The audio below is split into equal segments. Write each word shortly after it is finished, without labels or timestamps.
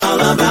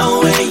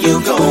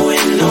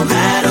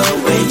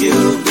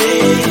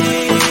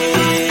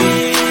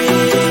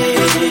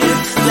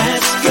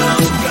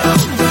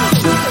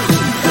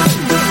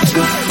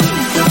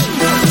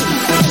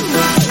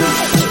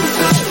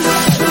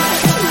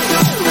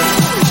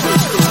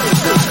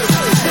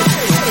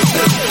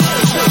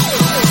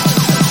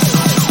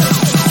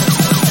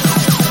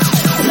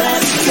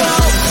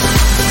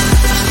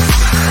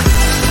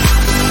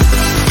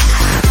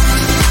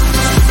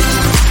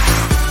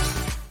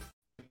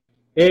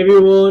Hey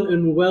everyone,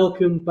 and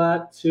welcome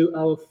back to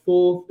our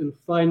fourth and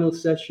final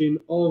session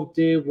of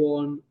day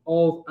one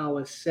of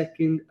our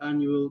second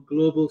annual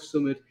Global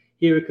Summit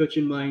here at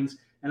Coaching Minds.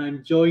 And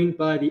I'm joined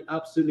by the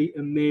absolutely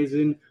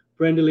amazing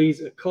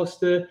Brendaliz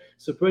Acosta.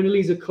 So,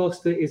 Brendaliz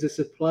Acosta is a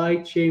supply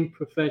chain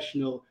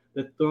professional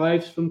that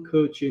thrives from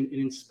coaching and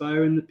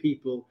inspiring the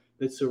people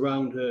that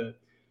surround her.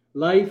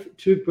 Life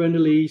took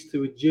Brendaliz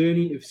through a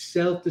journey of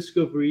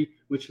self-discovery,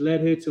 which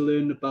led her to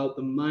learn about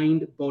the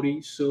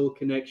mind-body-soul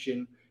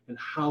connection and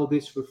how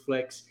this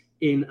reflects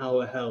in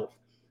our health.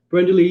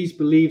 Brendaliz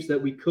believes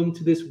that we come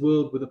to this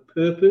world with a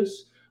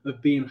purpose of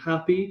being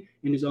happy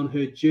and is on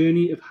her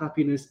journey of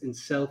happiness and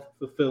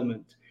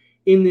self-fulfillment.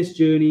 In this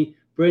journey,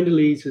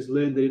 Brendaliz has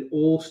learned that it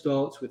all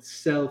starts with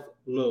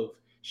self-love.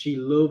 She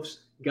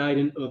loves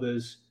guiding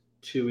others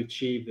to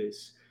achieve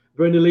this.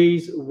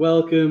 Brendaliz,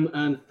 welcome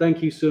and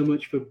thank you so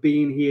much for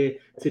being here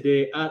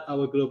today at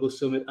our Global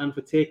Summit and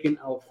for taking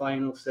our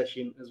final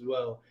session as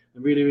well.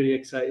 I'm really, really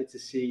excited to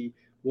see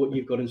what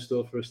you've got in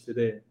store for us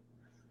today.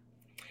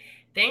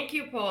 Thank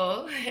you,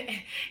 Paul.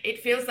 It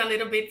feels a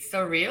little bit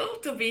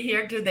surreal to be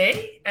here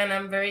today, and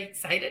I'm very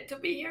excited to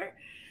be here.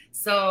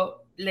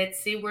 So let's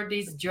see where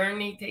this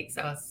journey takes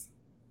us.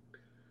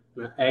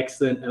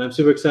 Excellent. And I'm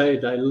super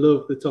excited. I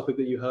love the topic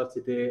that you have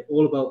today,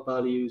 all about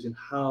values and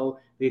how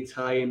they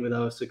tie in with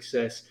our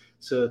success.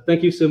 So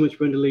thank you so much,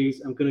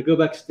 Brendaliz. I'm going to go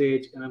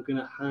backstage and I'm going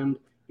to hand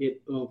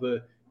it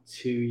over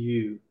to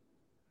you.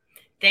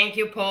 Thank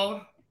you,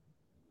 Paul.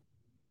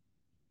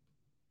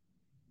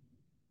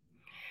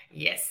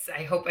 Yes,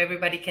 I hope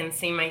everybody can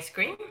see my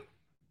screen.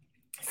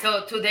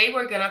 So today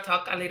we're going to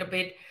talk a little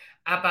bit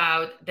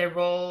about the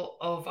role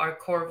of our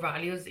core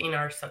values in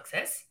our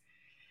success.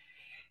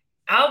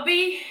 I'll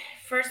be,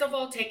 first of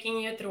all,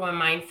 taking you through a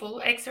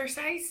mindful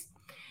exercise.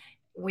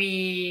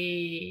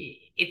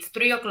 It's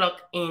 3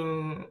 o'clock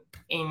in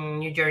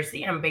New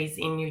Jersey. I'm based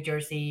in New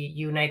Jersey,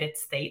 United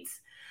States.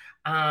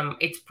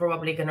 It's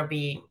probably going to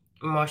be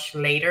much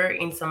later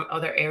in some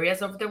other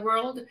areas of the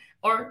world,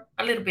 or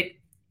a little bit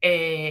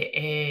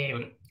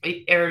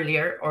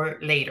earlier or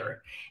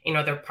later in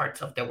other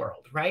parts of the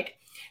world, right?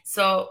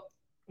 So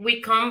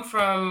we come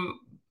from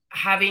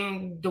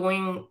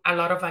doing a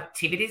lot of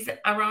activities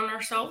around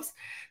ourselves.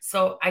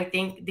 So I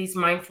think this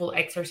mindful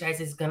exercise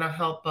is going to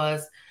help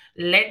us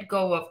let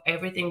go of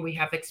everything we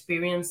have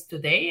experienced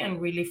today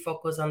and really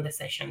focus on the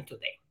session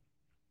today.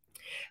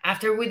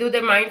 After we do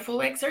the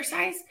mindful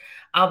exercise,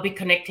 I'll be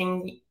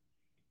connecting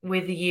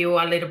with you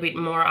a little bit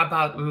more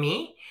about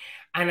me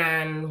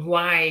and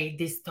why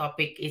this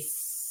topic is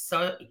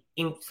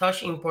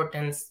such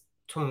importance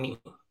to me.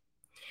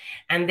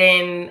 And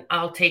then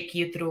I'll take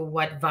you through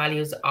what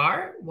values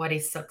are, what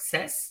is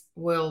success.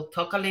 We'll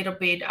talk a little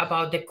bit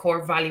about the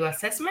core value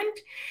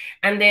assessment,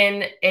 and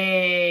then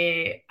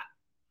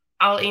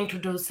I'll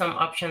introduce some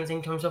options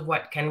in terms of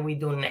what can we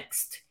do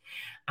next.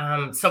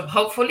 So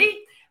hopefully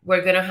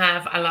we're gonna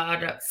have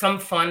some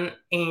fun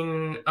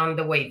on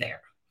the way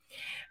there.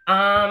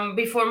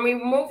 Before we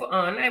move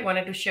on, I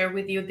wanted to share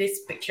with you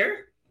this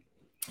picture.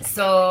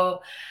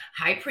 So,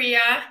 hi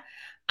Priya,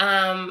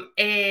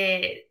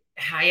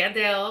 hi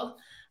Adele.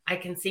 I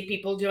can see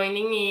people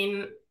joining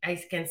in. I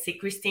can see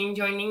Christine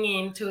joining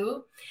in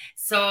too.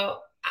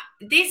 So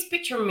this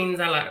picture means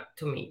a lot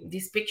to me.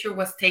 This picture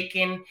was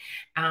taken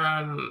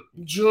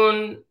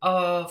June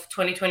of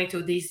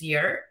 2022 this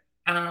year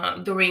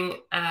during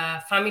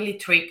a family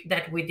trip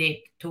that we did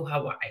to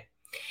Hawaii.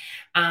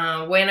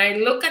 When I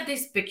look at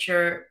this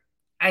picture,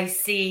 I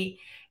see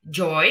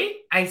joy,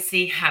 I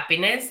see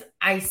happiness,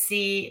 I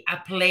see a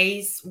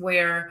place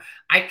where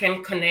I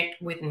can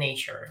connect with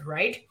nature,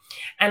 right?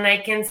 And I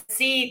can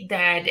see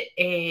that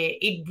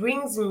it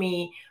brings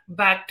me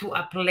back to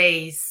a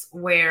place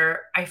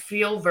where I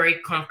feel very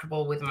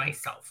comfortable with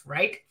myself,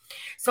 right?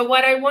 So,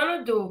 what I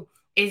want to do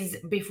is,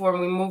 before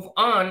we move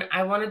on,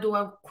 I want to do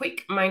a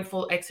quick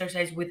mindful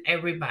exercise with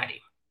everybody.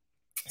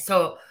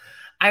 So,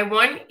 I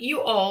want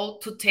you all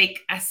to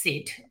take a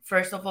seat.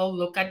 First of all,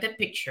 look at the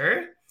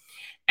picture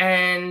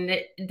and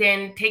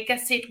then take a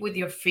seat with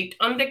your feet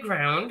on the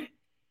ground.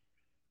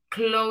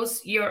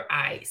 Close your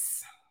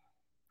eyes.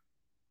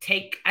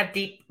 Take a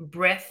deep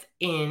breath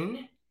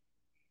in.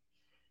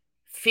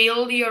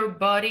 Feel your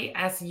body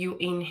as you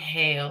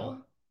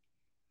inhale.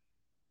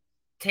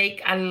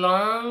 Take a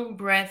long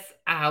breath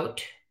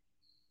out.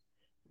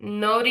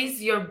 Notice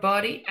your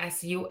body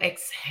as you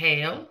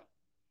exhale.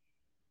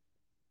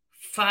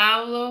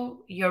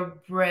 Follow your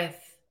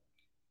breath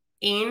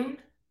in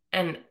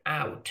and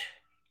out.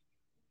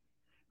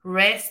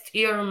 Rest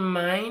your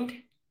mind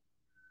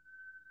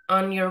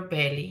on your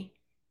belly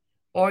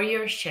or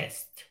your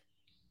chest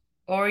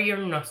or your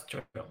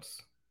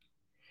nostrils.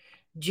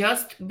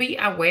 Just be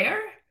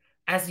aware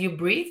as you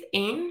breathe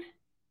in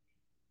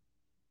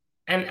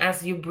and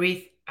as you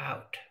breathe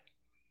out.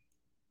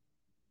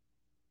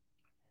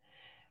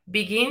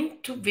 Begin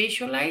to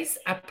visualize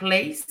a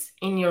place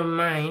in your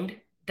mind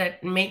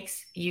that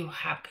makes you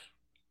happy.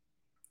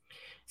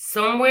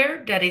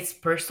 Somewhere that is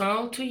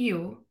personal to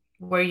you,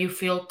 where you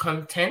feel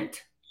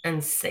content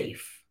and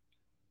safe.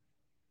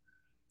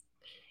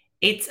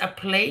 It's a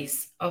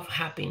place of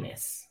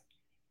happiness.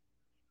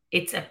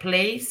 It's a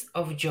place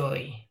of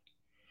joy.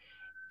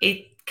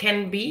 It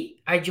can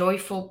be a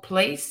joyful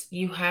place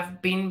you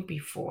have been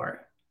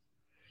before.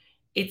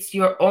 It's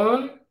your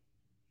own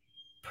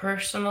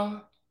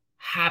personal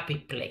happy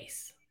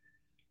place.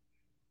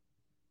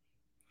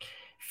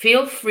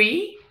 Feel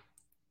free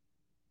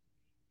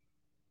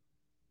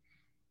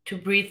to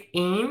breathe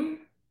in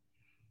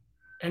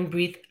and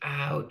breathe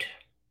out.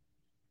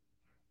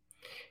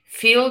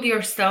 Feel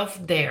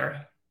yourself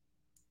there.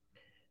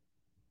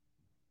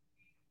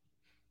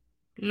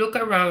 Look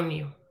around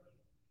you.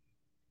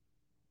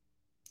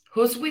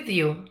 Who's with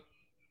you?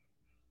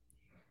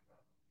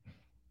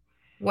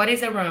 What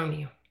is around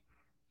you?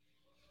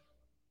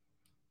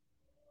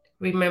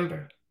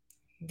 Remember,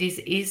 this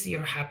is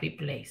your happy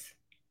place.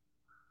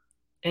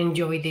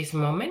 Enjoy this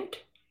moment.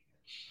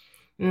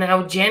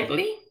 Now,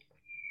 gently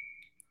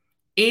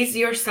ease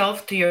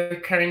yourself to your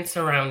current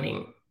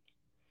surrounding.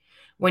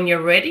 When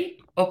you're ready,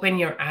 open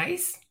your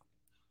eyes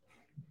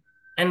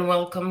and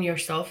welcome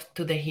yourself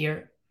to the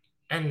here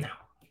and now.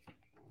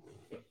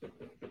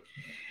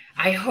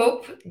 I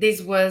hope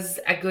this was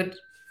a good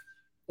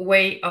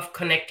way of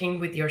connecting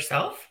with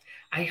yourself.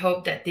 I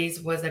hope that this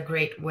was a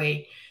great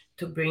way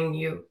to bring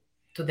you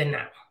to the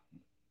now.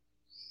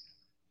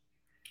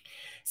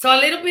 So, a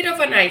little bit of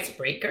an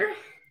icebreaker.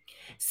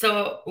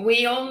 So,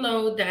 we all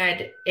know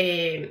that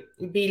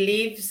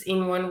beliefs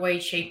in one way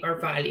shape our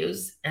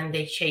values, and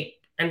they shape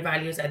and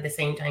values at the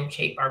same time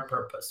shape our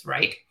purpose,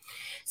 right?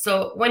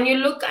 So, when you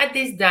look at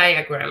this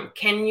diagram,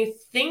 can you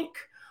think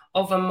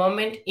of a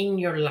moment in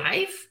your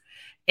life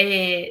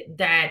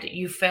that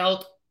you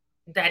felt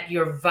that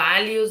your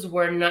values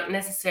were not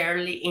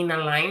necessarily in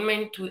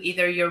alignment to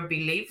either your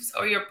beliefs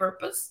or your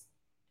purpose?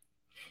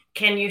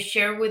 Can you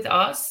share with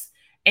us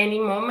any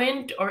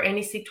moment or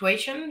any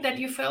situation that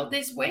you felt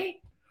this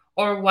way?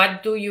 Or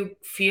what do you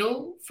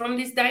feel from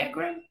this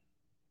diagram?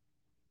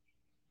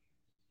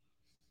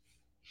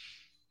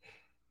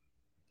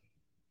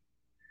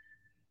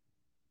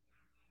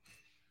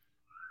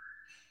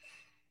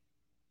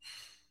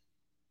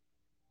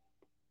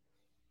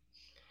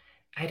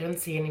 I don't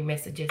see any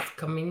messages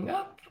coming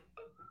up.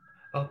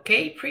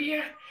 Okay,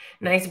 Priya.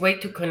 Nice way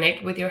to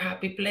connect with your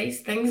happy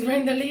place. Thanks,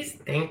 Brendaliz.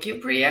 Thank you,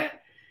 Priya.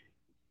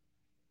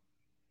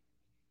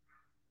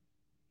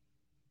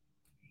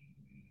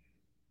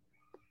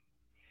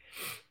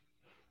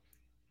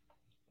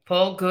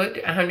 Paul, good,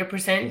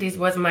 100%. This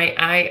was my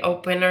eye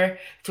opener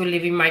to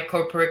living my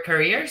corporate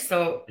career.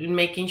 So,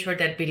 making sure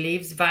that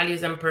beliefs,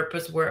 values, and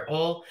purpose were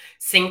all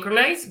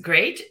synchronized.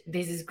 Great.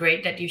 This is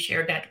great that you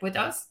shared that with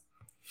us.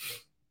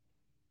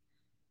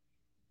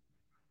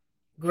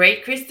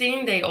 Great,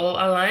 Christine. They all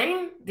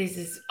align. This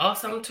is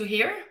awesome to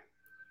hear.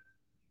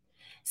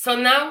 So,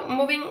 now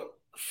moving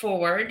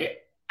forward,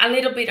 a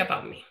little bit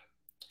about me.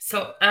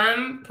 So,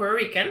 I'm Puerto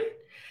Rican.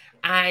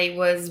 I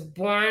was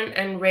born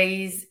and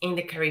raised in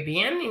the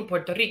Caribbean, in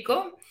Puerto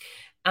Rico.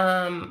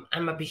 I'm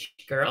a beach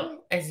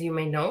girl, as you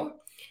may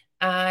know.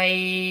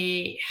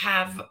 I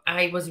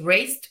was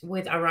raised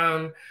with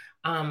around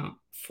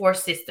 4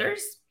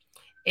 sisters,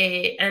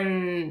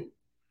 and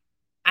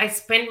I have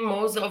spent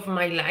most of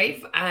my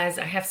life as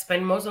a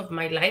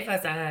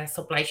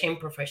supply chain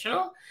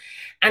professional.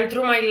 And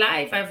through my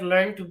life, I've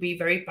learned to be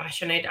very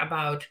passionate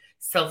about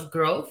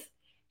self-growth,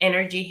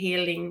 energy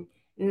healing,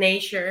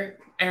 nature,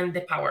 and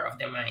the power of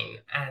the mind,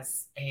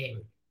 as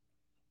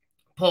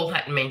Paul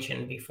had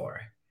mentioned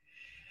before.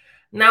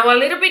 Now, a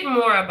little bit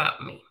more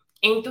about me.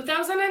 In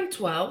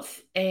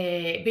 2012,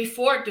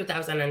 before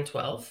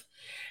 2012,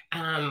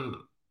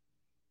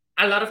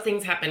 a lot of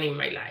things happened in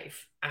my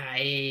life.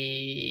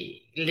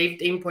 I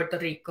lived in Puerto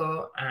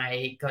Rico.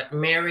 I got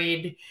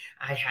married.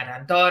 I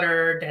had a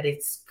daughter that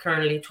is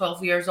currently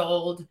 12 years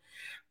old.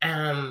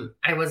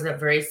 I was a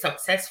very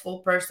successful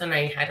person.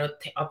 I had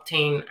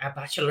obtained a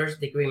bachelor's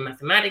degree in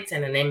mathematics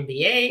and an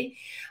MBA.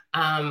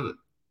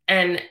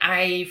 And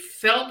I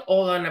felt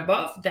all and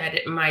above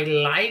that my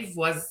life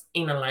was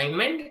in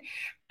alignment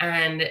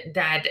and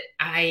that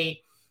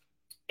I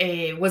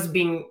was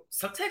being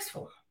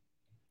successful.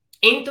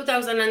 In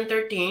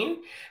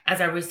 2013,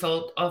 as a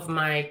result of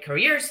my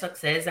career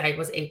success, I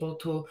was able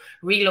to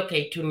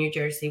relocate to New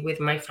Jersey with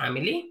my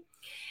family.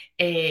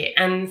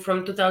 And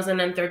from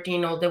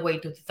 2013 all the way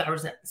to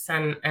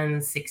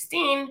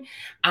 2016,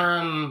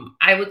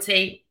 I would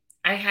say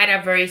I had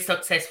a very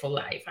successful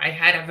life. I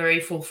had a very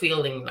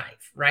fulfilling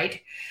life,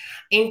 right?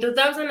 In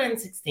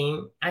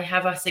 2016, I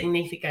have a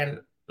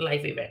significant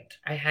life event.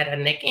 I had a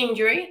neck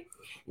injury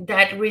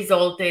that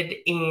resulted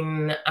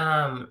in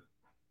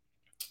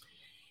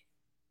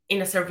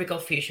a cervical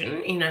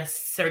fusion, in a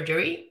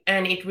surgery,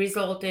 and it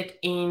resulted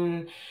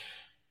in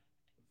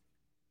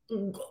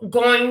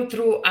going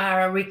through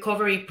a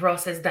recovery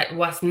process that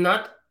was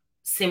not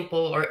simple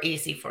or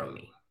easy for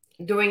me.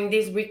 During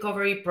this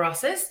recovery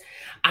process,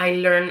 I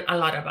learned a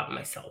lot about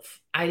myself.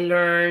 I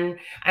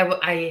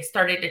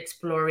started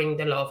exploring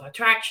the law of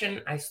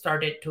attraction. I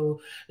started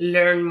to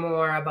learn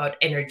more about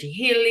energy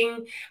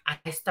healing. I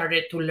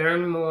started to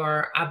learn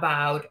more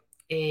about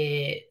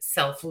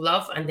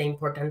self-love and the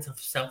importance of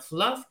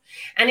self-love.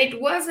 And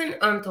it wasn't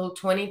until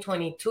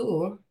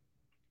 2022,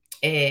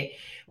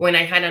 when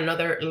I had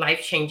another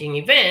life-changing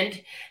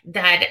event,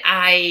 that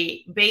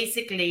I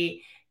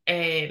basically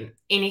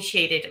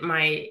initiated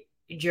my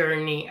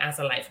journey as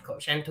a life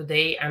coach. And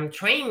today I'm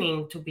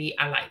training to be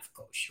a life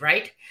coach,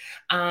 right?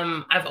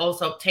 I've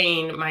also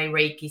obtained my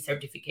Reiki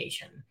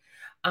certification.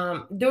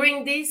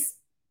 During this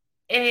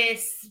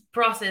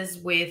process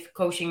with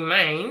Coaching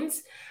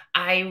Minds,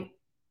 I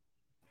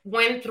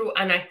went through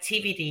an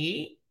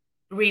activity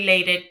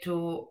related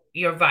to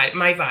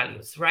my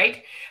values,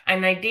 right?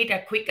 And I did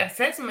a quick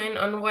assessment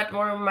on what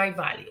were my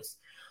values.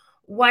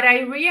 What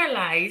I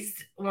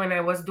realized when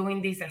I was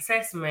doing this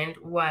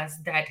assessment was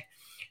that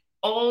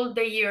all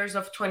the years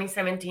of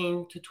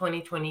 2017 to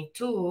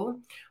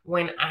 2022,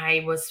 when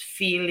I was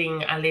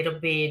feeling a little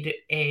bit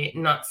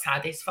not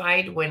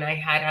satisfied, when I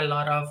had a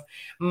lot of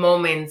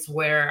moments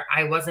where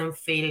I wasn't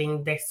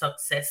feeling the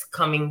success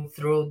coming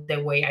through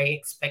the way I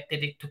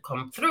expected it to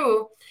come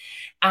through,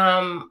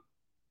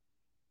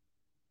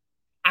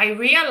 I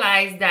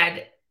realized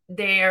that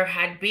there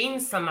had been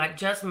some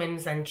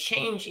adjustments and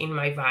change in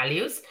my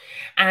values,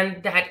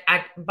 and that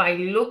by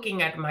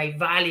looking at my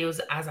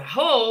values as a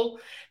whole,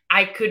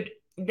 I could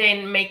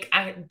then make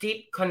a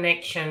deep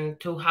connection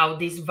to how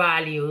these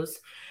values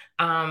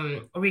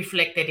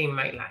reflected in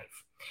my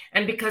life.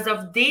 And because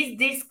of this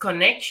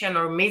disconnection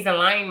or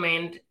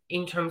misalignment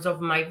in terms of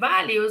my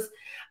values,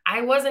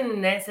 I wasn't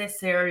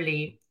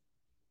necessarily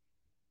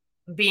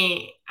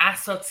being as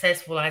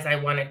successful as I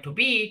wanted to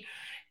be,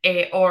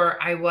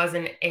 or I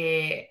wasn't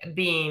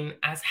being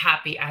as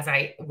happy as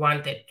I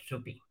wanted to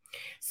be.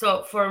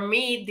 So for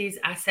me, this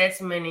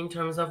assessment in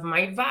terms of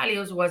my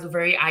values was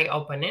very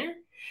eye-opening.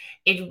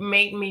 It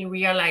made me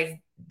realize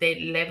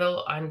the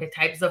level and the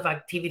types of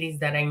activities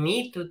that I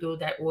need to do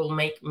that will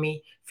make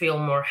me feel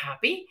more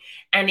happy.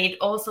 And it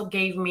also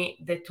gave me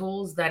the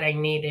tools that I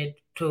needed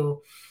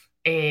to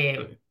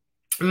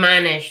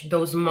manage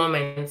those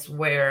moments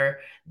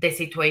where the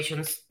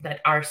situations that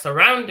are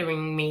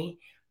surrounding me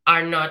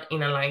are not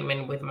in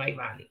alignment with my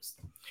values.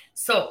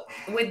 So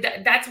with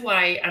that's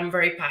why I'm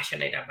very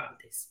passionate about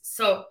this.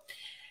 So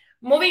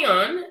moving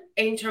on,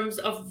 in terms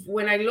of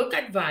when I look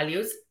at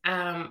values,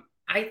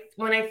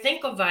 when I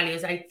think of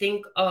values, I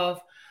think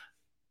of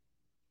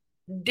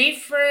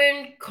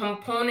different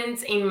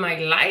components in my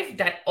life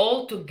that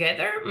all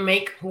together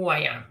make who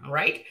I am,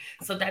 right?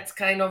 So that's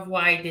kind of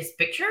why this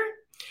picture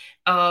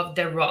of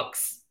the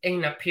rocks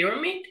in a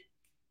pyramid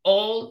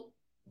all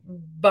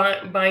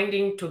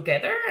binding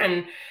together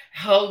and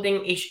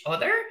holding each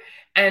other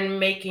and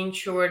making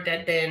sure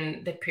that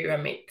then the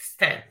pyramid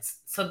stands.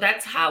 So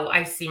that's how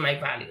I see my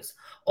values.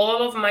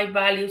 All of my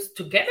values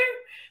together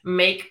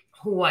make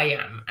who I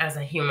am as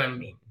a human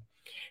being.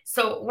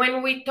 So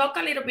when we talk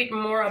a little bit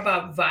more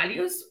about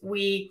values,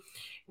 we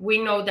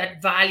know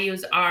that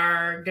values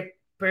are the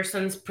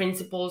person's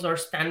principles or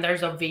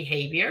standards of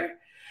behavior.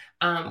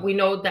 We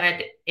know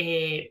that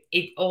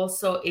it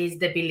also is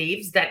the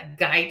beliefs that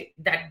guide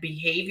that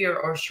behavior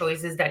or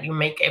choices that you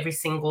make every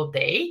single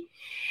day.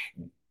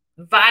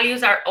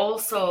 Values are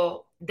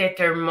also the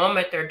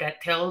thermometer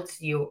that tells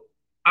you,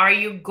 are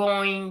you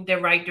going the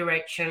right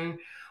direction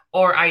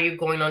or are you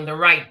going on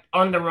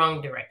the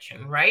wrong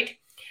direction, right?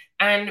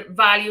 And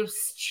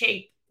values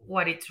shape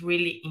what is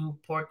really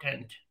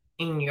important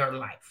in your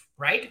life,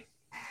 right?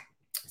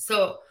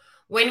 So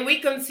when we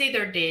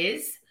consider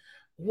this,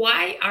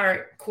 why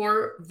are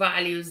core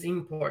values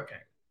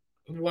important?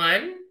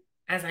 One,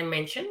 as I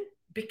mentioned,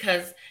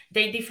 because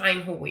they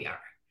define who we are.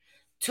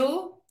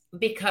 Two,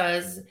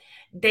 because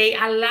they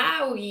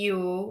allow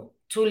you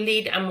to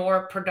lead a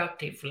more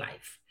productive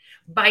life.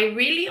 By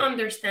really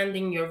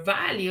understanding your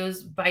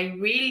values, by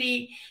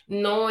really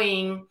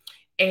knowing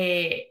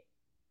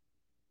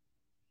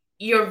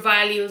your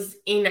values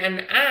in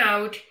and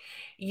out,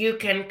 you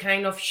can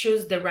kind of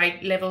choose the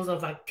right levels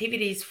of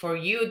activities for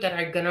you that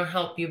are going to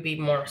help you be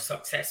more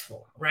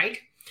successful, right?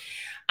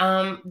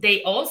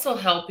 They also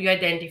help you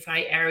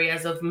identify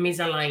areas of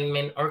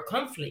misalignment or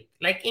conflict.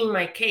 Like in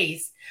my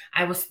case,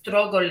 I was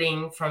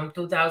struggling from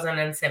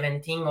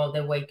 2017 all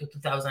the way to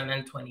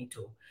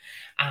 2022.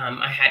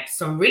 I had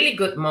some really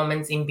good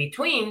moments in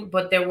between,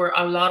 but there were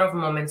a lot of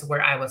moments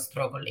where I was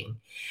struggling.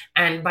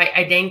 And by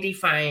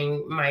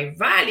identifying my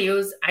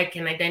values, I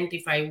can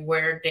identify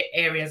where the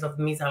areas of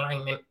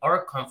misalignment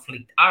or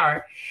conflict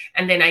are,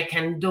 and then I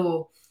can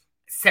do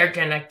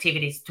certain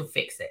activities to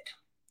fix it.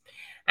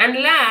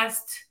 And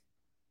last,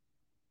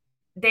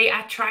 they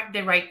attract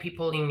the right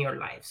people in your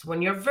lives.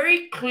 When you're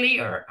very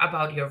clear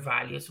about your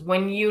values,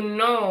 when you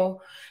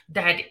know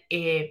that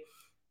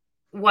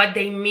what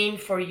they mean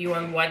for you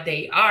and what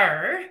they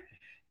are,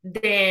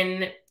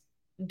 then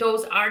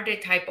those are the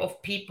type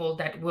of people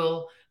that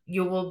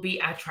you will be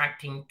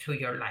attracting to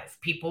your life.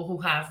 People who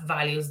have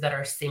values that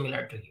are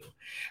similar to you.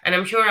 And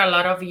I'm sure a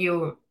lot of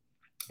you,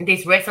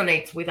 this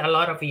resonates with a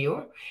lot of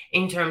you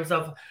in terms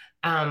of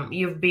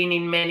you've been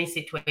in many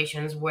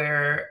situations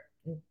where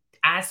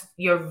as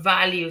your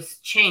values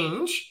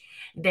change,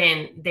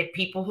 then the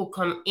people who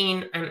come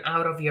in and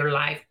out of your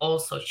life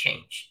also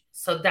change.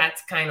 So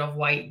that's kind of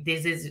why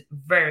this is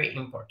very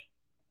important.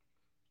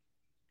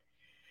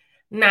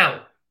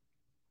 Now,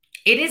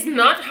 it is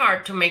not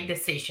hard to make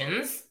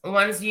decisions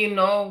once you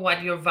know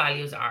what your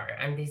values are.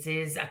 And this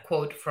is a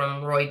quote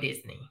from Roy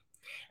Disney.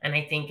 And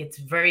I think it's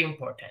very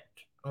important,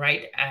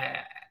 right?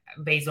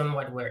 Based on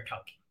what we're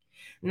talking.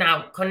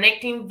 Now,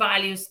 connecting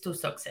values to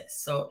success.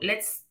 So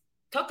let's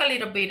talk a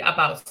little bit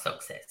about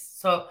success.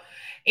 So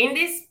in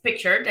this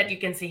picture that you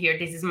can see here,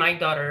 this is my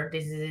daughter.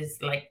 This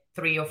is like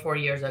 3 or 4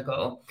 years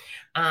ago.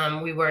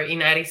 We were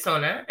in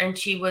Arizona, and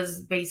she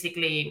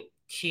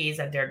is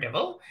a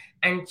daredevil,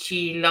 and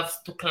she loves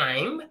to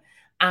climb.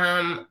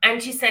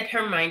 And she set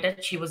her mind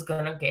that she was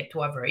going to get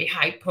to a very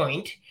high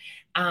point,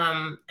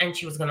 and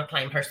she was going to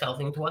climb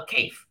herself into a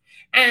cave.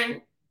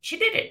 And she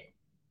did it.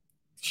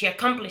 She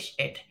accomplished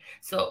it.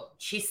 So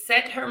she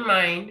set her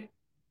mind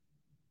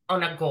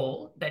on a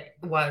goal that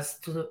was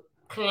to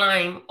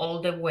climb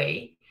all the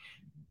way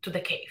to the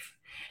cave.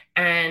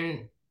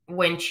 And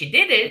when she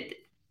did it,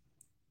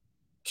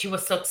 she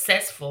was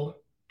successful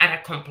at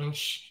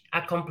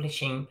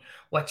accomplishing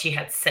what she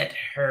had set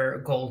her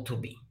goal to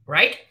be,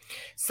 right?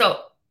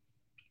 So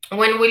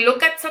when we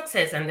look at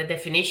success and the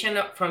definition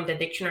from the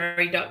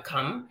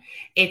dictionary.com,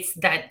 it's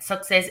that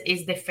success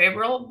is the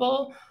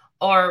favorable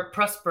or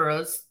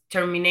prosperous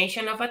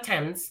termination of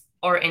attempts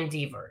or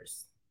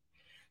endeavors.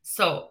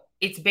 So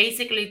it's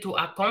basically to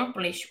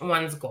accomplish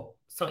one's goal.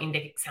 So in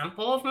the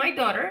example of my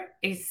daughter,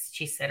 is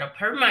she set up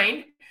her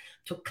mind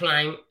to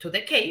climb to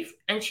the cave,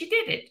 and she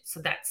did it.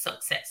 So that's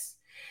success.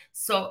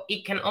 So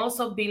it can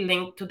also be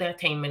linked to the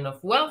attainment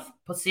of wealth,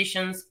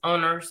 positions,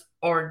 honors,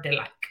 or the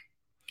like.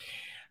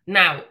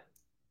 Now,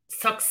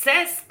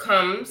 success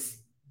comes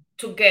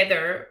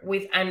together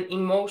with an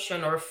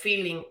emotion or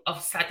feeling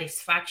of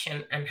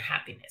satisfaction and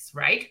happiness,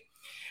 right?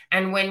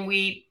 And when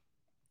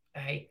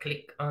I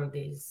click on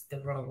this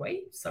the wrong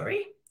way,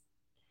 sorry.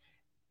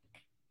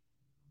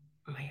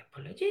 My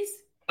apologies.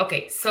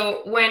 Okay,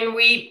 so when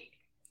we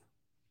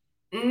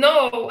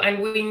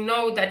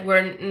know that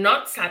we're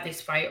not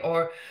satisfied,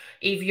 or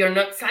if you're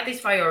not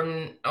satisfied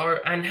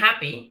or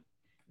unhappy,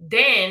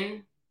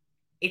 then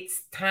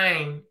it's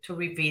time to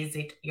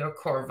revisit your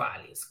core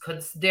values,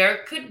 because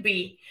there could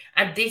be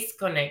a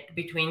disconnect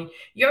between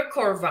your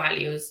core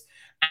values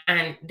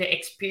and the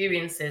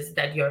experiences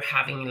that you're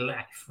having in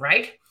life,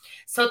 right?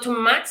 So to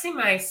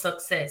maximize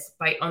success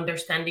by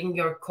understanding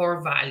your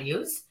core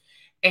values,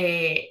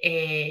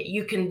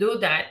 you can do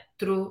that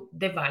through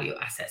the value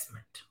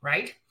assessment,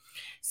 right?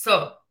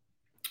 So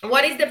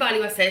what is the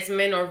value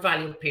assessment or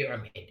value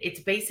pyramid? It's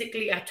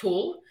basically a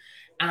tool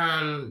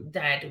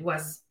that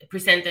was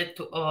presented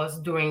to us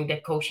during the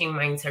Coaching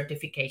Mind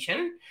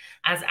certification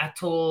as a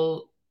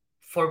tool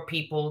for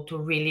people to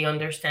really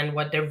understand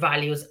what their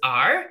values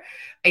are,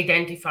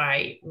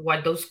 identify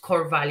what those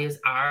core values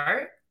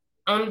are,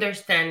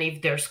 understand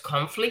if there's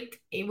conflict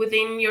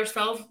within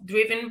yourself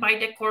driven by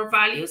the core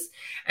values,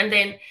 and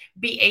then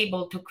be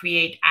able to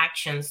create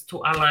actions to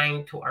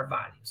align to our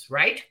values,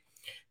 right?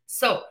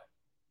 So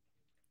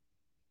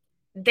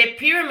the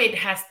pyramid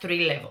has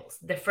 3 levels.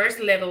 The first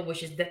level,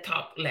 which is the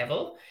top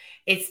level,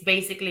 it's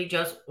basically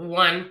just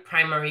one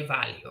primary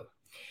value.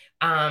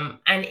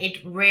 And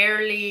it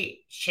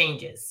rarely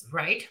changes,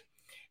 right?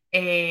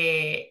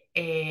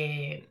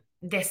 The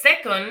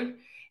second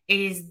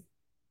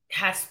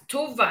has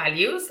 2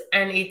 values,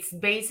 and it's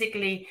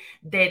basically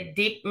the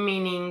deep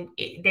meaning.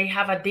 They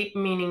have a deep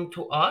meaning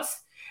to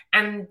us,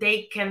 and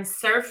they can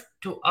serve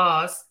to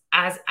us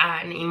as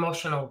an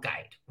emotional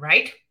guide,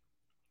 right?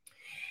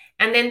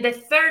 And then the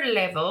third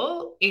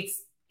level,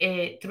 it's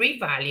 3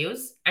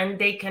 values, and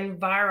they can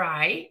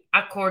vary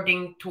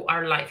according to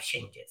our life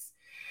changes.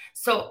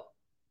 So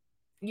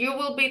you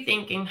will be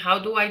thinking, how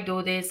do I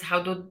do this?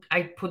 How do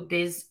I put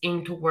this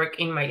into work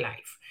in my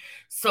life?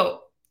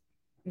 So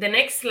the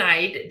next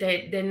slide,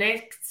 the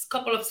next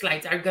couple of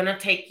slides are going to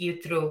take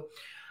you through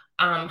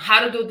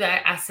how to do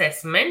the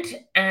assessment.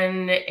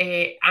 And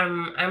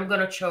I'm going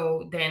to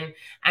show then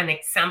an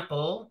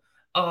example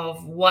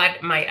of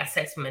what my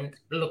assessment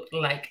looked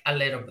like a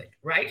little bit,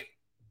 right?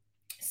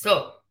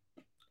 So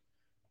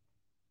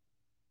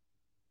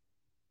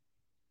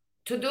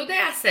to do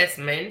the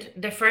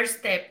assessment, the first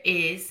step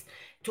is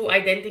to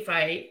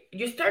identify.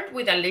 You start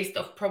with a list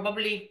of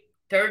probably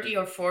 30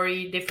 or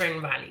 40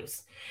 different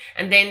values.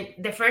 And then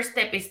the first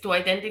step is to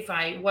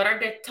identify what are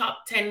the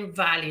top 10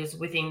 values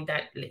within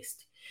that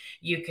list.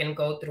 You can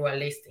go through a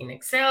list in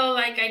Excel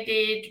like I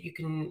did. You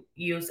can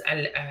use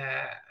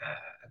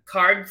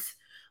cards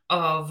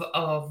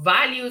of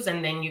values,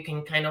 and then you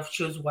can kind of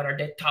choose what are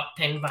the top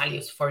 10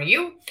 values for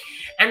you.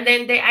 And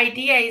then the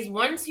idea is,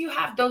 once you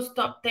have those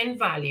top 10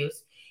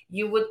 values,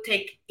 you would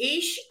take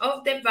each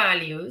of the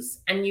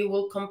values and you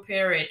will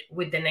compare it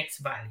with the next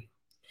value.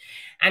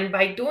 And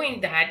by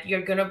doing that,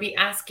 you're going to be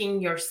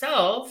asking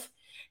yourself,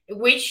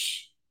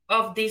 which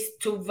of these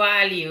 2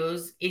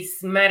 values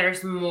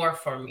matters more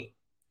for me?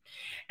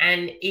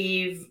 And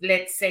if,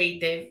 let's say,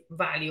 the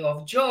value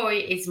of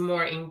joy is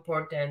more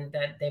important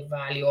than the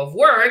value of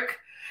work,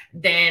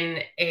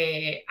 then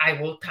I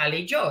will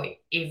tally joy.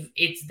 If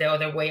it's the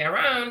other way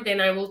around, then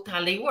I will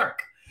tally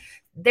work.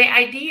 The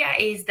idea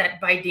is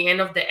that by the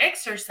end of the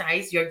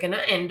exercise, you're going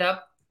to end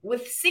up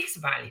with 6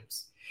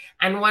 values.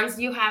 And once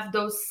you have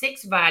those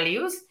 6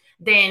 values,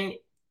 then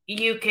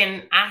you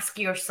can ask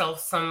yourself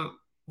some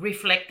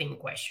reflecting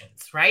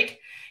questions, right?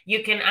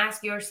 You can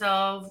ask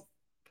yourself,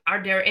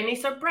 are there any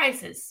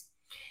surprises?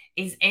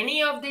 Is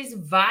any of these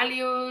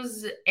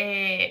values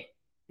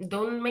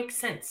don't make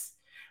sense?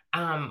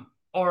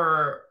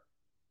 Or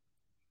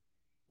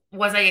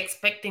was I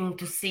expecting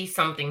to see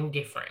something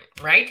different,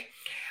 right?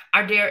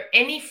 Are there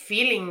any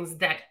feelings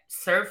that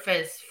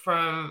surface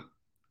from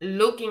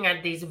looking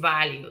at these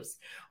values?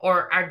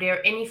 Or are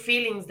there any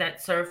feelings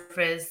that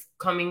surface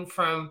coming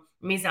from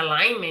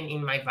misalignment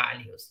in my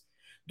values?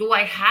 Do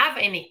I have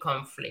any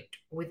conflict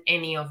with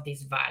any of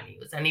these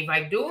values? And if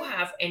I do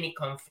have any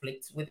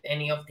conflicts with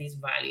any of these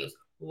values,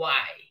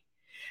 why?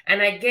 And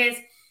I guess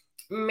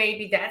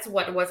maybe that's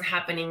what was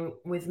happening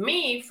with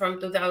me from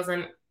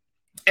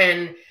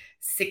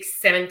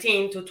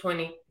 2017 to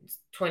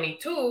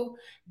 2022,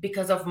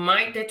 because of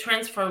the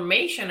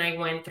transformation I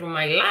went through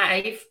my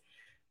life.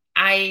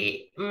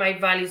 My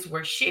values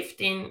were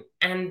shifting,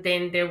 and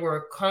then there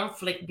were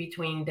conflict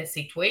between the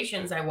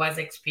situations I was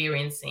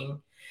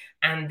experiencing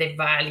and the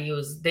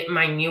values,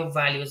 my new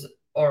values,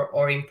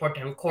 or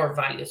important core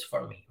values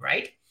for me,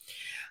 right?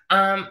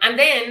 And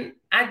then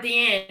at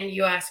the end,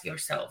 you ask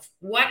yourself,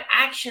 what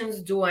actions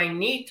do I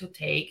need to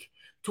take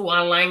to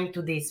align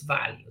to these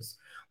values?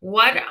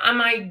 What am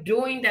I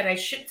doing that I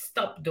should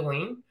stop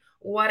doing?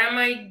 What am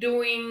I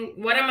doing?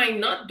 What am I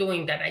not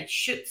doing that I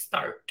should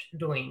start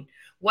doing?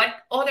 What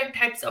other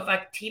types of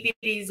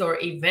activities or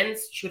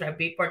events should I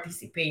be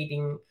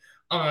participating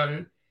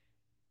on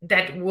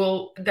that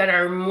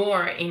are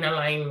more in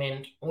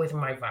alignment with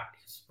my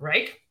values,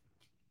 right?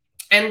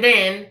 And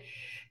then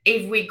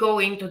if we go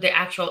into the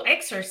actual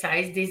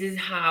exercise, this is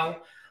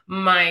how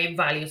my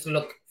values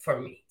look for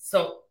me.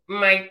 So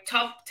my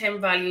top 10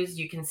 values,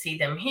 you can see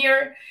them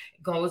here.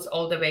 It goes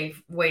all the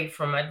way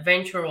from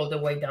adventure all the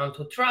way down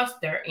to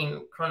trust. They're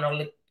in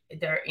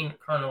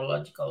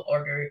chronological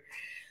order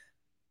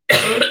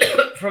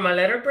from a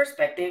letter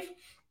perspective.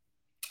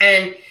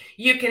 And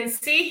you can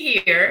see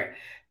here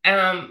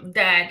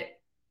that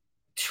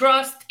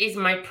trust is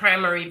my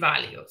primary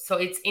value. So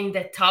it's in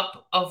the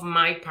top of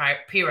my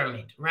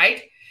pyramid,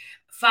 right?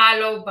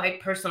 Followed by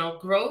personal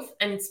growth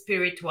and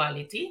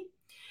spirituality,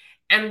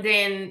 and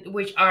then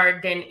which are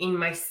then in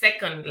my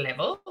second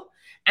level.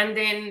 And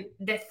then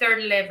the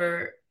third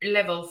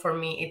level for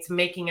me, it's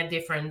making a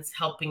difference,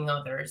 helping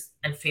others,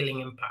 and feeling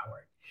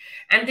empowered.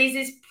 And this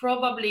is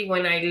probably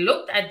when I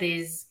looked at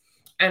this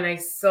and I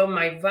saw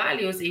my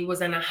values, it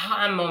was an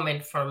aha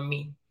moment for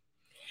me,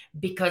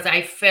 because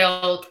I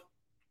felt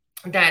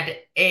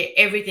that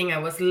everything I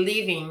was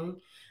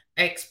living,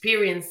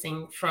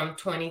 experiencing from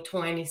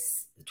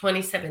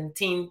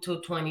 2017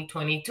 to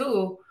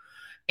 2022,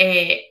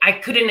 I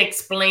couldn't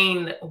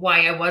explain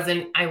why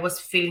I was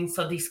feeling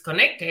so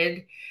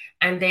disconnected.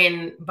 And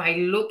then by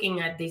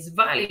looking at these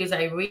values,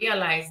 I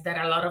realized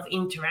that a lot of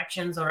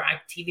interactions or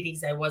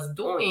activities I was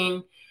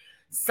doing,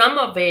 some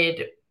of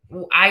it,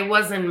 I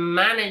wasn't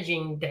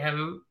managing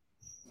them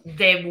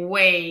the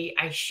way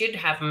I should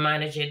have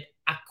managed it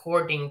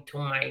according to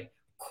my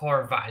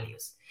core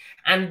values.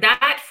 And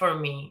that for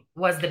me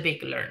was the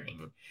big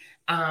learning.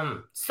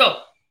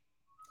 So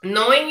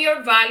knowing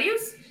your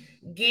values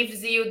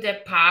gives you the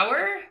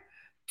power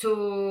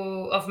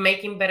of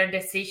making better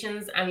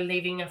decisions and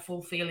living a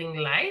fulfilling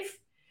life.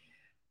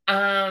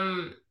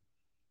 And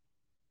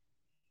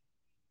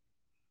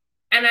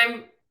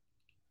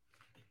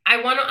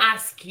I want to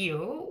ask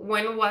you,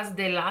 when was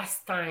the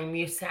last time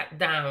you sat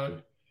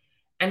down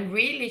and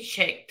really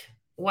checked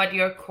what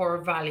your core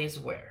values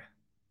were?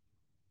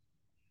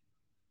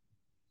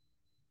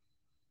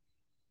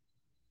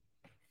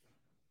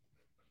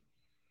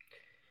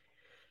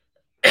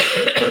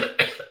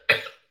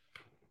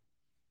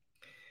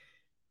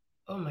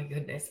 Oh my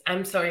goodness.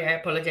 I'm sorry. I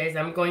apologize.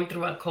 I'm going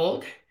through a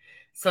cold.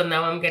 So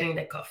now I'm getting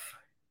the cough.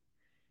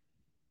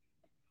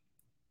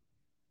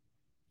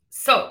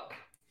 So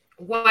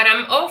what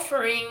I'm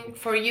offering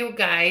for you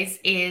guys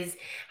is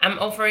I'm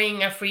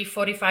offering a free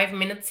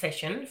 45-minute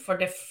session for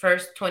the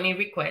first 20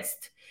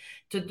 requests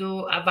to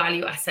do a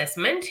value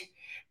assessment.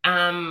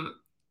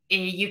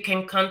 You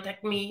can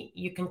contact me.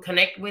 You can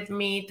connect with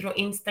me through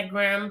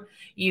Instagram.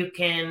 You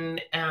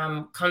can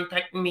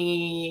contact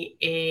me,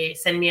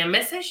 send me a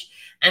message,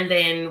 and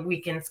then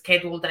we can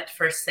schedule that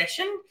first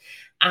session,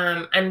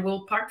 and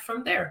we'll part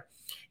from there.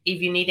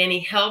 If you need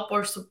any help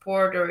or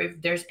support, or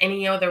if there's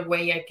any other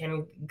way I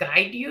can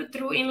guide you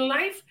through in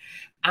life,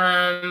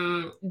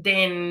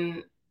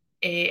 then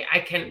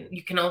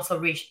you can also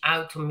reach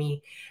out to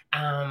me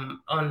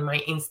on my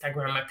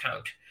Instagram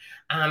account.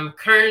 I'm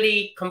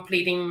currently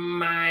completing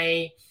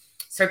my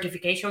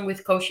certification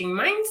with Coaching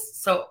Minds.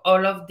 So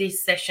all of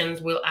these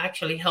sessions will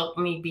actually help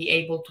me be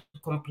able to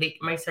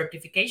complete my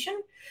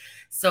certification.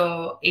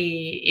 So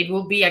it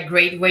will be a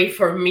great way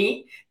for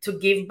me to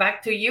give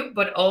back to you,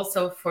 but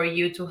also for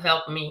you to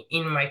help me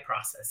in my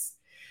process.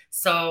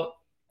 So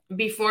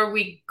before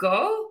we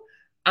go,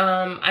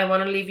 I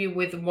want to leave you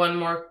with one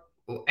more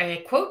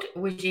quote,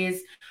 which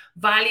is,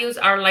 values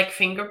are like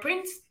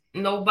fingerprints.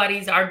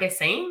 Nobody's are the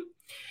same,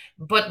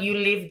 but you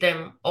leave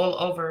them all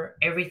over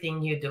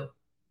everything you do.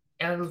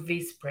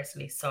 Elvis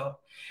Presley. So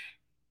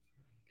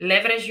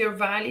leverage your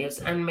values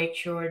and make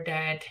sure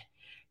that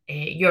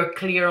you're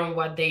clear on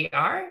what they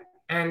are,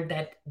 and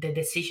that the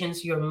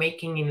decisions you're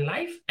making in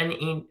life and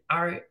in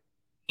are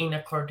in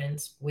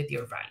accordance with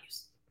your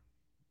values.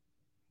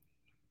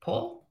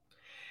 Paul,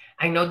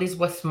 I know this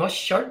was much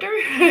shorter.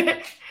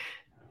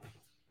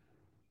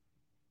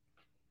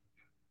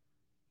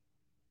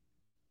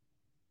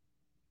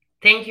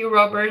 Thank you,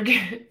 Robert.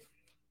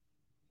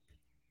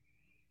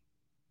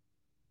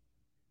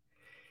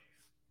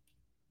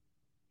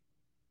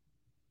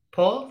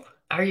 Paul,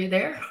 are you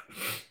there?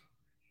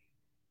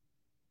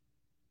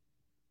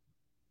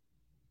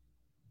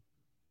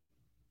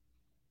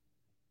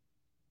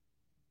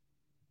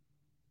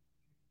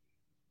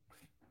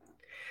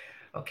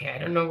 Okay, I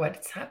don't know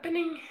what's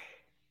happening.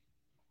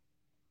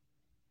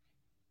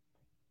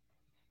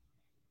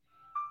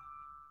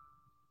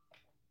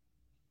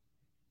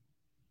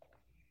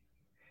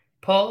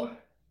 Paul,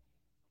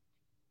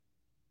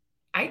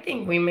 I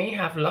think we may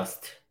have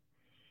lost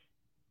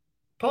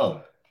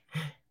Paul.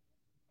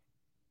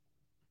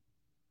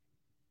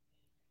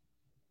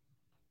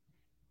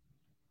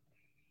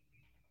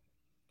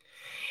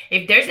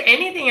 If there's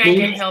anything I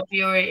can help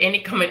you or any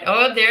comment,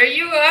 oh, there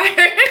you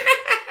are.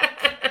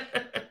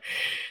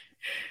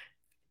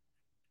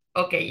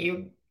 Okay,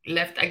 you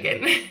left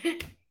again.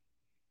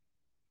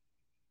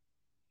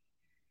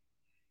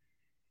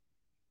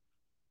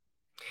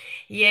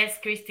 Yes,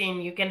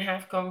 Christine, you can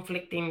have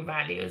conflicting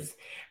values.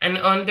 And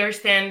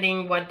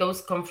understanding what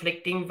those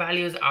conflicting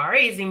values are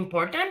is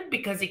important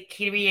because it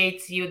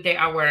creates you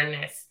the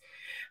awareness.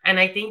 And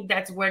I think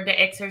that's where the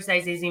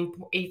exercise is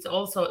it's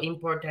also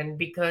important,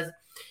 because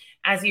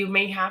as you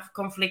may have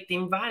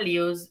conflicting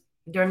values,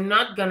 they're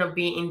not going to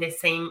be in the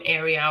same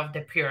area of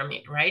the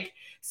pyramid, right?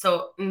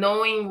 So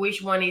knowing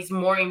which one is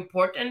more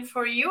important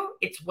for you,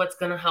 it's what's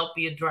going to help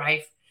you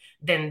drive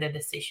then the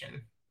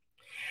decision.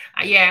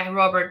 Yeah,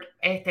 Robert,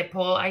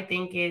 Paul, I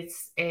think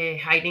is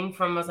hiding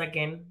from us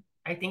again.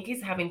 I think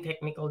he's having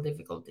technical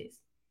difficulties.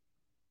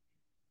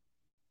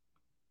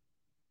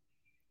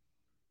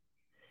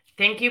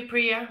 Thank you,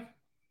 Priya.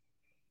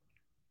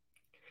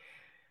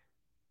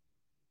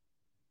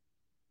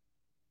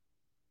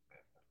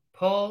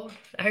 Paul,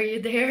 are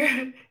you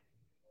there?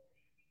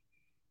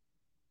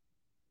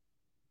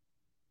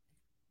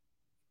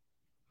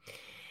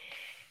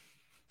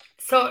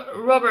 So,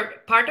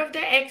 Robert, part of the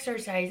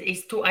exercise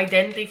is to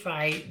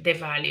identify the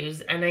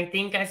values. And I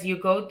think as you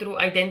go through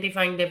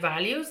identifying the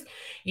values,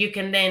 you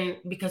can then,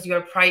 because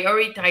you're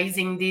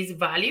prioritizing these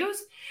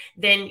values,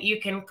 then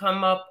you can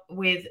come up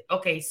with,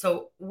 okay,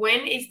 so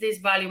when is this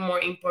value more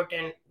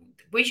important?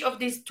 Which of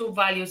these two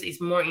values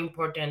is more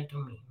important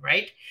to me,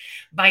 right?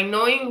 By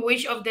knowing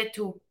which of the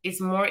two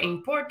is more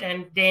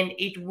important, then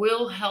it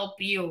will help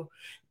you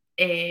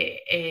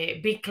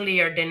be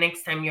clear the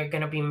next time you're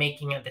going to be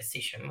making a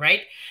decision, right?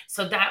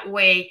 So that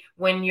way,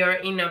 when you're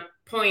in a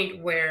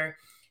point where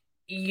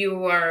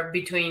you are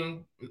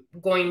between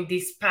going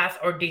this path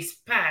or this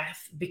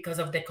path because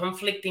of the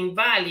conflicting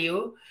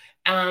value,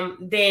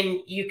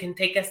 then you can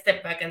take a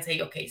step back and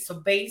say, okay,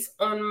 so based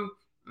on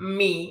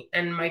me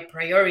and my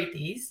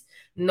priorities,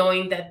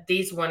 knowing that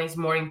this one is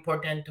more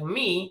important to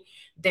me,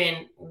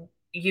 then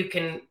you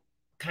can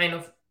kind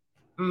of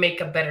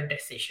make a better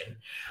decision.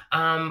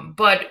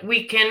 But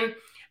we can,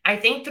 I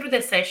think through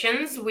the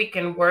sessions, we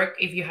can work,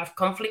 if you have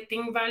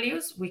conflicting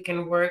values, we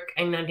can work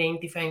in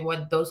identifying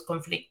what those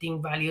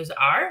conflicting values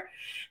are.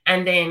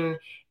 And then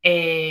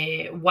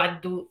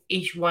what do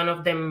each one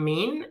of them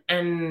mean,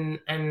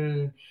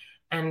 and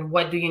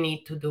what do you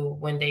need to do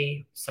when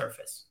they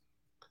surface.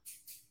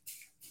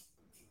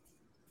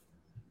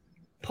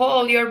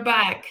 Paul, you're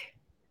back.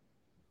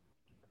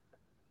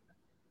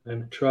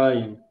 I'm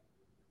trying.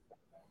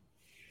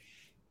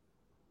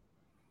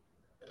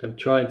 I'm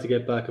trying to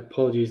get back.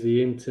 Apologies,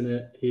 the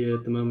internet here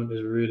at the moment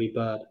is really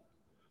bad.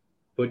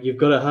 But you've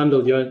got it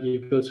handled.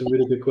 You've got some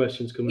really good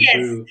questions coming Yes.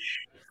 through.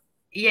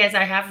 Yes,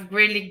 I have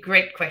really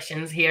great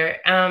questions here.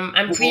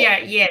 And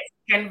Priya, yes,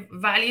 can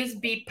values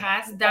be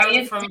passed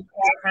down from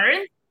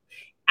parents?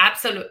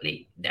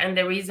 Absolutely. And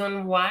the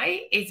reason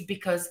why is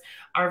because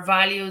our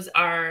values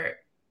are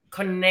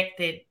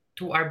connected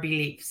to our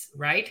beliefs,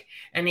 right?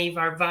 And if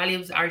our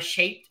values are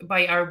shaped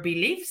by our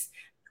beliefs,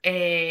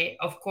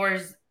 of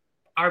course,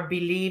 our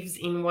beliefs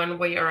in one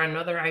way or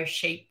another are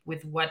shaped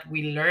with what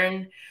we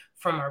learn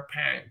from our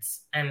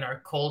parents and our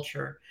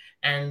culture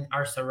and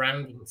our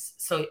surroundings.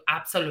 So,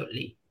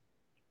 absolutely,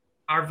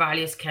 our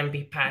values can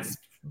be passed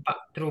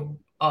through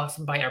us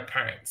by our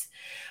parents.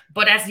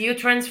 But as you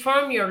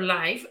transform your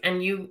life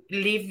and you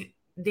live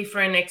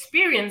different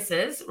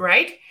experiences,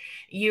 right?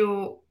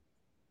 You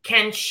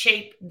can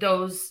shape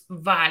those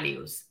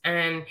values.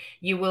 And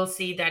you will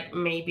see that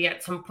maybe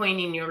at some point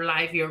in your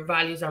life your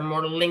values are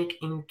more linked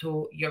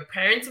into your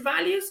parents'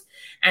 values,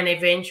 and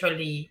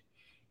eventually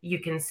you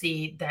can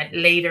see that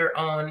later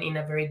on in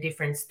a very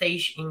different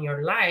stage in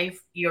your life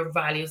your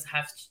values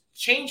have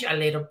changed a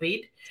little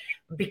bit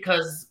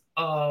because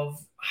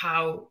of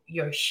how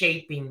you're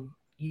shaping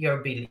your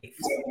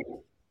beliefs.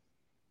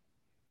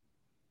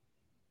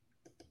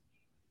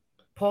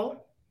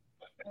 Paul?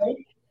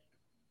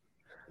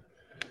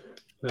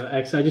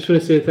 Excellent. I just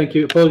want to say thank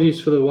you. Apologies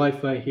for the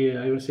Wi-Fi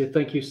here. I want to say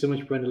thank you so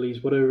much,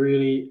 Brendaliz. What a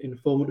really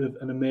informative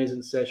and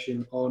amazing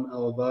session on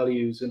our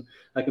values. And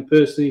I can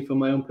personally, from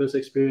my own personal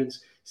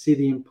experience, see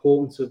the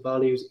importance of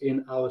values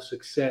in our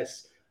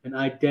success and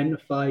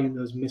identifying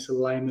those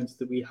misalignments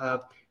that we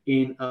have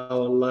in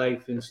our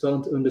life and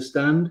starting to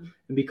understand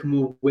and become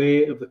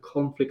aware of the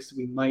conflicts that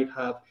we might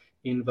have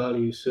in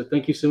values. So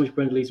thank you so much,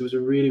 Brendaliz. It was a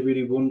really,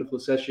 really wonderful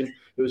session.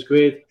 It was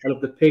great. I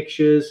love the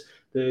pictures,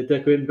 the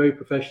decorating, very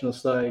professional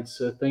slides.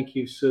 So thank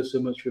you so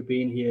much for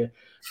being here.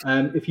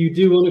 If you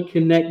do want to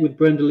connect with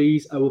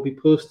Brendaliz, I will be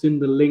posting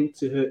the link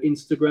to her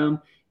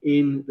Instagram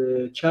in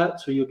the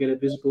chat, so you'll get it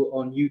visible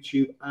on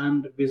YouTube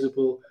and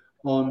visible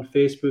on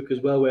Facebook as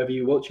well, wherever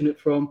you're watching it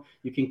from.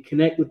 You can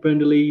connect with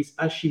Brendaliz.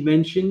 As she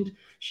mentioned,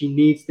 she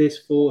needs this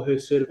for her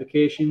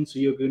certification, so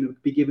you're going to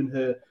be giving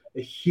her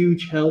a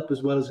huge help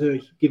as well as her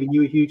giving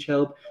you a huge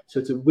help. So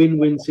it's a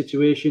win-win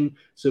situation.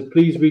 So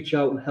please reach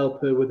out and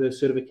help her with her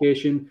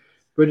certification.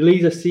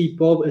 Brendaliz, I see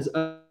Bob has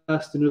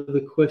asked another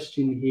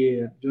question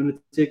here. Do you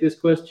want to take this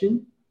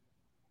question?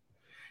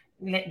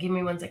 Give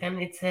me 1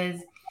 second. It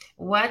says,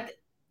 what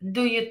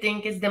do you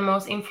think is the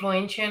most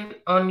influential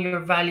on your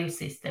value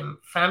system?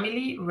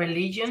 Family,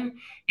 religion,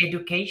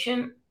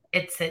 education,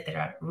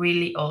 etc.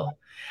 Really all.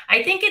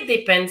 I think it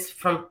depends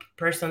from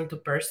person to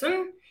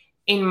person.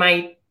 In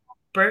my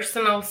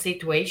personal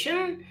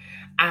situation,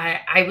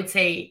 I would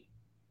say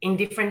in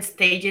different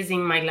stages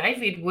in my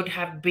life, it would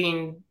have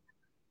been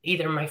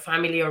either my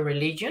family or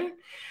religion.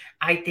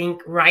 I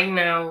think right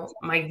now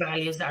my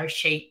values are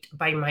shaped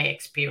by my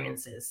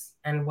experiences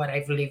and what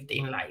I've lived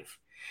in life.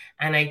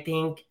 And I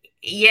think,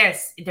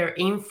 yes, they're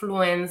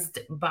influenced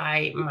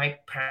by my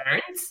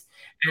parents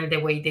and the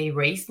way they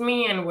raised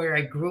me and where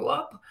I grew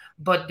up,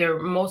 but they're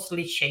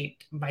mostly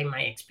shaped by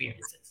my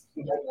experiences.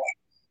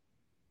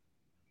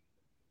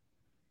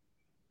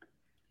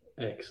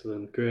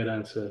 Excellent. Great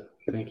answer.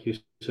 Thank you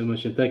so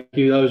much. And thank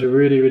you. That was a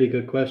really, really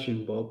good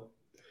question, Bob.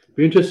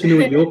 Be interested to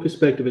know what your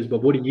perspective is,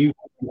 Bob. What do you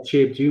think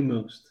shaped you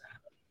most?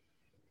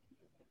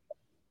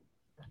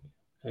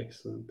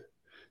 Excellent.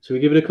 So we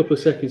give it a couple of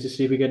seconds to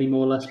see if we get any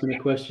more last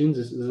minute questions.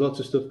 There's lots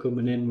of stuff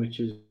coming in, which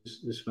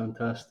is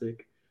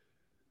fantastic.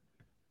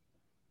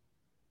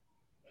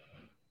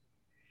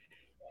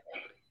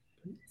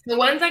 So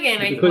once again,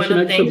 The I want question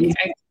to I just thank.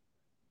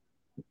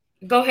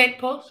 have, Go ahead,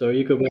 Paul. sorry,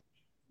 you go.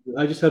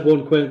 I just had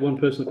one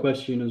personal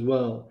question as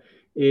well.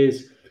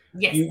 Is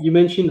Yes, you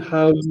mentioned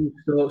how you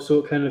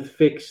kind of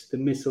fixed the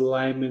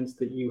misalignments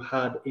that you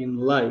had in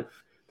life.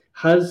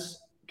 Has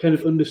kind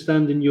of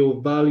understanding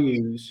your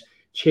values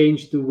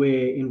changed the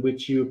way in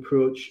which you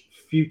approach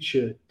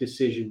future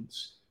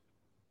decisions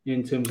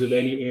in terms of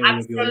any area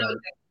of your life?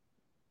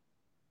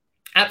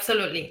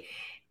 absolutely, absolutely.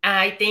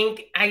 I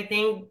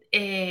think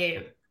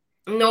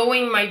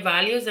knowing my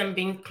values and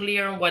being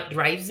clear on what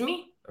drives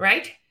me,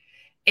 right?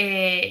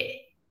 Uh,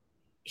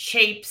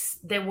 Shapes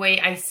the way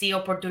I see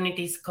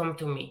opportunities come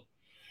to me.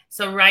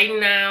 So right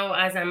now,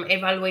 as I'm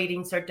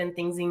evaluating certain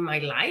things in my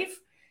life,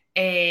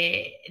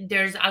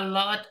 there's a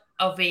lot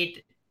of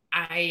it.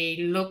 I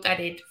look at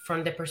it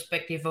from the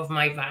perspective of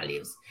my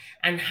values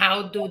and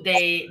how do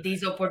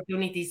these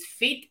opportunities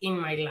fit in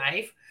my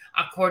life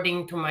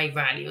according to my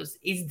values.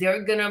 Is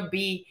there gonna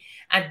be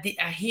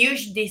a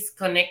huge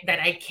disconnect that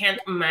I can't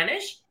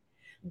manage?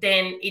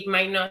 Then it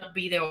might not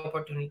be the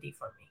opportunity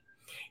for me.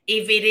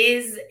 If it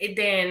is,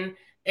 then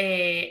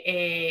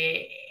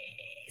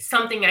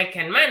something I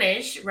can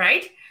manage,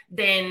 right?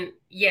 Then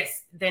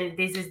yes, then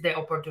this is the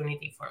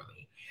opportunity for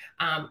me.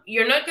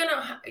 You're not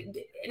gonna,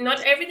 not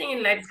everything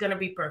in life is gonna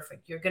be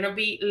perfect. You're gonna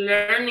be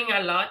learning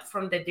a lot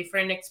from the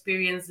different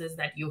experiences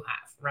that you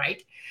have,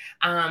 right?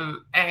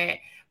 Um, uh,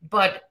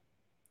 but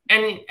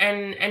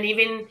and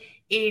even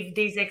if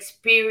these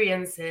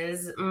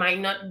experiences might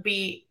not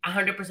be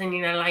 100%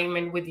 in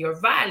alignment with your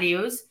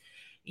values,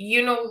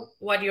 you know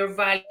what your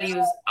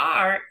values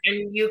are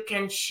and you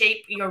can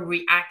shape your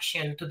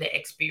reaction to the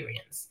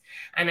experience.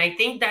 And I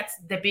think that's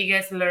the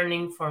biggest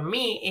learning for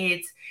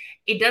me.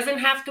 It doesn't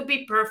have to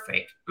be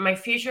perfect. My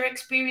future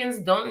experience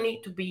don't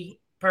need to be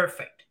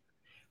perfect,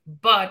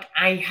 but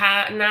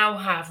now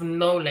have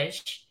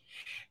knowledge,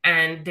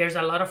 and there's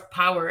a lot of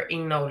power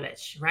in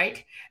knowledge,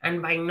 right? And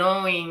by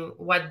knowing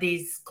what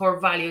these core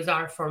values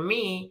are for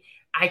me,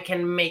 I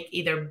can make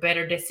either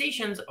better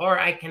decisions or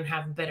I can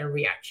have better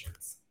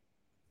reactions.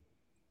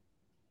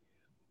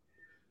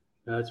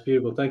 That's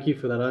beautiful. Thank you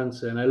for that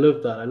answer. And I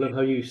love that. I love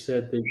how you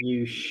said that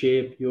you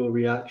shape your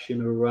reaction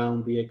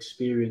around the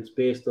experience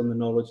based on the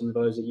knowledge and the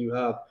values that you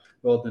have,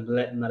 rather than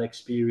letting that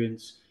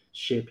experience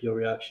shape your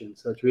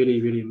reactions. So that's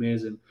really, really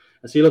amazing.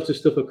 I see lots of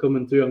stuff are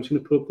coming through. I'm just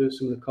going to put up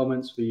some of the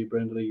comments for you,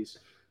 Brendaliz.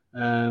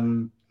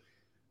 Um,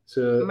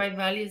 so My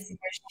values are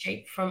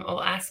shaped from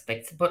all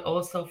aspects, but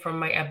also from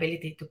my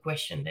ability to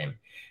question them.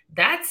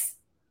 That's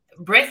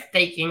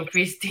breathtaking,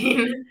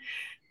 Christine.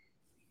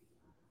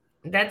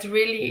 That's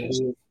really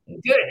yeah,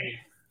 good.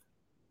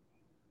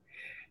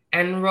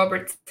 And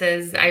Robert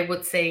says, I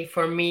would say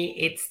for me,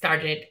 it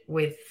started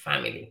with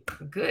family.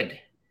 Good.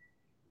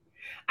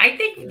 I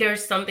think yeah,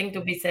 there's something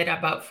to be said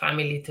about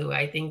family too.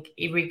 I think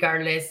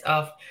regardless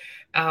of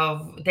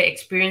the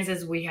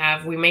experiences we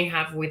may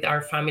have with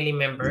our family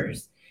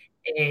members,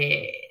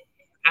 eh,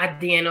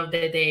 at the end of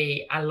the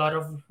day, a lot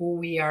of who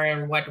we are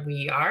and what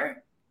we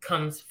are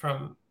comes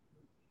from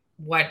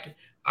what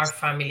our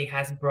family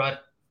has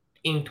brought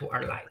into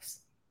our lives.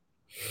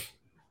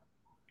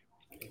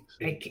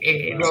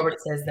 excellent. Robert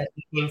says that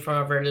he came from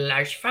a very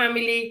large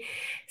family,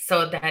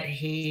 so that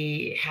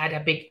he had a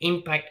big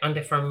impact on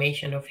the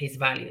formation of his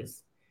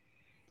values.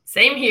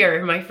 Same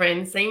here, my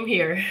friend, same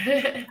here.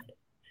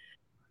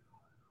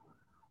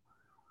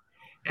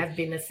 I've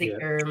been a Yeah.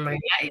 seeker my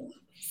life,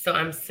 so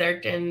I'm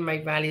certain my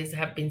values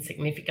have been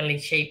significantly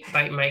shaped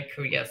by my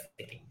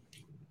curiosity.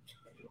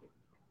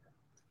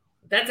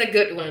 That's a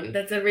good one.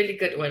 That's a really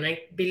good one.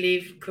 I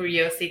believe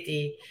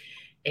curiosity.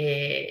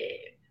 Uh,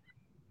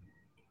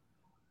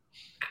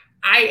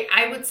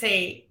 I would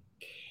say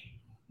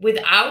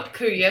without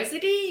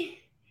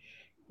curiosity,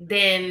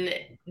 then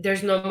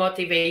there's no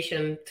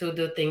motivation to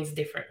do things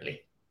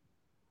differently.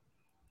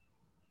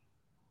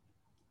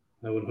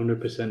 I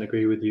 100%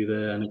 agree with you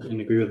there, and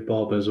agree with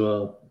Bob as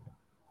well.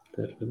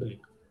 Definitely.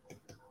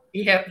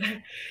 Yep.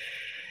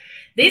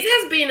 This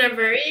has been a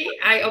very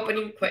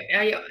eye-opening.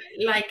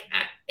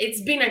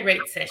 It's been a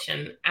great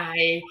session.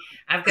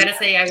 I've got to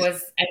say I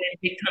was a little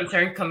bit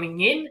concerned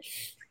coming in,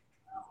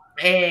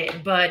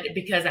 but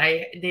because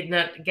I did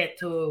not get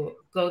to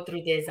go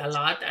through this a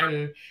lot,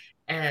 and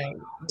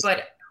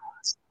but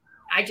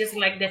I just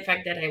like the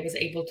fact that I was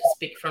able to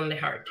speak from the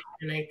heart,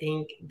 and I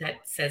think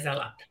that says a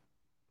lot.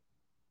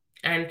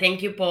 And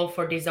thank you, Paul,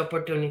 for this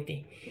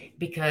opportunity,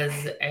 because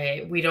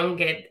we don't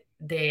get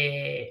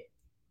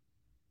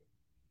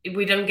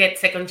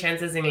second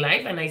chances in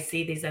life, and I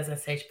see this as a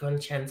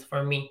second chance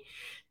for me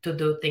to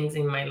do things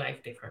in my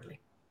life differently.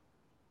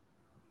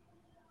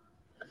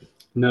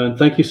 No, and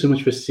thank you so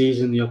much for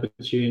seizing the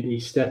opportunity,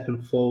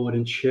 stepping forward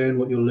and sharing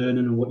what you're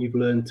learning and what you've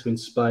learned to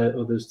inspire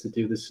others to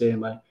do the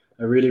same. I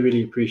really,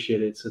 really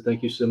appreciate it. So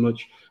thank you so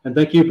much. And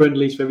thank you,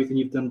 Brendaliz, for everything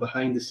you've done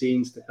behind the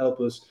scenes to help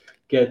us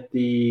get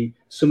the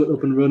summit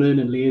up and running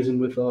and liaising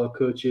with our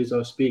coaches,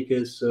 our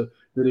speakers. So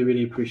really,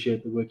 really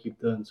appreciate the work you've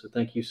done. So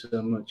thank you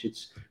so much.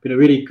 It's been a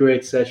really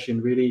great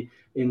session, really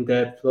in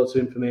depth, lots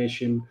of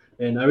information.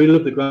 And I really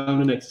love the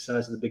grounding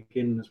exercise at the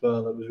beginning as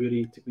well. That was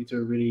really took me to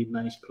a really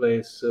nice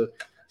place. So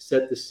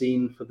set the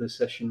scene for the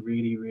session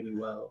really, really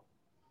well.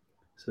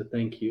 So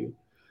thank you.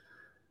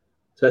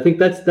 So I think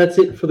that's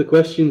it for the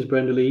questions,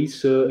 Brenda Lee.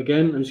 So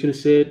again, I'm just going to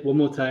say it one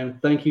more time.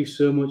 Thank you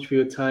so much for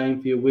your time,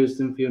 for your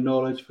wisdom, for your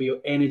knowledge, for your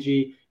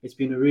energy. It's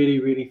been a really,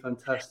 really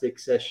fantastic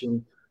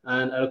session.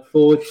 And I look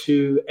forward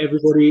to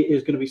everybody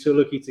is going to be so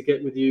lucky to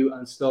get with you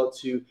and start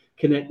to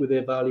connect with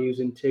their values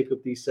and take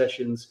up these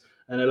sessions.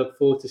 And I look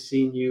forward to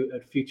seeing you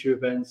at future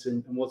events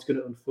and what's going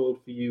to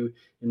unfold for you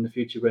in the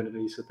future, Brenda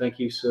Lee. So thank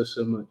you so,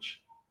 so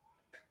much.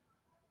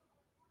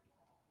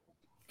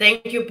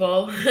 Thank you,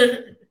 Paul.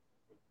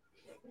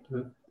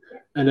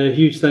 And a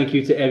huge thank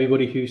you to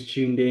everybody who's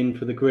tuned in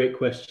for the great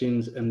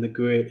questions and the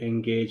great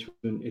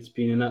engagement. It's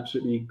been an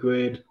absolutely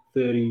great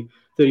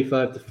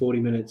 35 to 40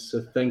 minutes.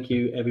 So thank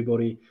you,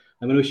 everybody.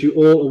 I'm going to wish you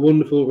all a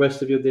wonderful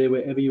rest of your day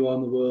wherever you are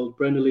in the world.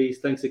 Brendaliz,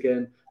 thanks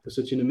again for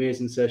such an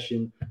amazing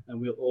session.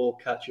 And we'll all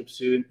catch up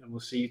soon. And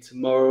we'll see you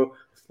tomorrow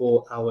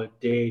for our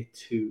day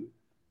 2.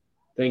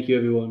 Thank you,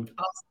 everyone.